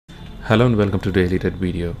Hello and welcome to Daily Tech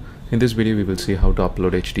video. In this video we will see how to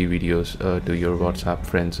upload HD videos to your WhatsApp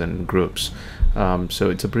friends and groups. So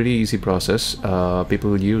it's a pretty easy process.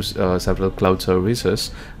 People use several cloud services,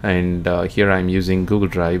 and here I'm using Google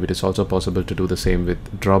Drive. It is also possible to do the same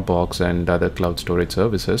with Dropbox and other cloud storage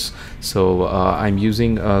services. So I'm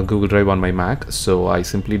using Google Drive on my Mac, so I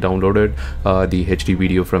simply downloaded the HD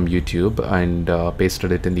video from YouTube and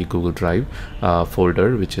pasted it in the Google Drive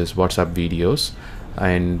folder, which is WhatsApp videos.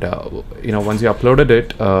 And once you uploaded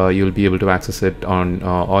it, you'll be able to access it on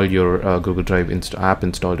all your Google Drive app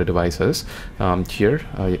installed devices. Here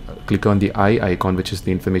click on the icon, which is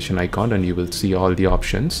the information icon, and you will see all the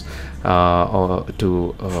options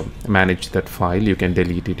to manage that file. You can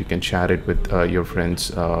delete it, you can share it with your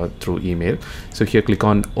friends through email. So here click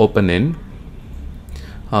on open in.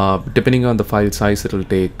 Depending on the file size, it will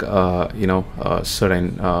take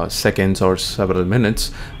certain seconds or several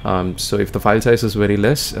minutes. So if the file size is very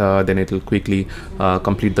less, then it will quickly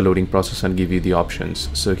complete the loading process and give you the options.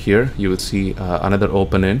 So here you will see another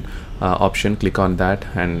open in option. Click on that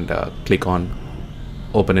and click on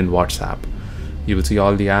open in WhatsApp. You will see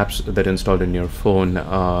all the apps that are installed in your phone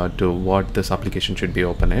to what this application should be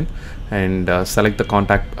open in, and select the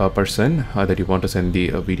contact person that you want to send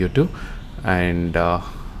the video to, and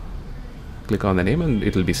click on the name and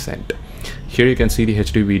it will be sent. Here you can see the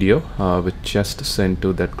HD video which just sent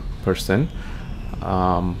to that person.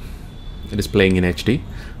 It is playing in HD,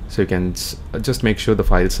 so you can just make sure the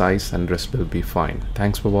file size and rest will be fine.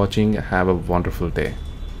 Thanks for watching. Have a wonderful day.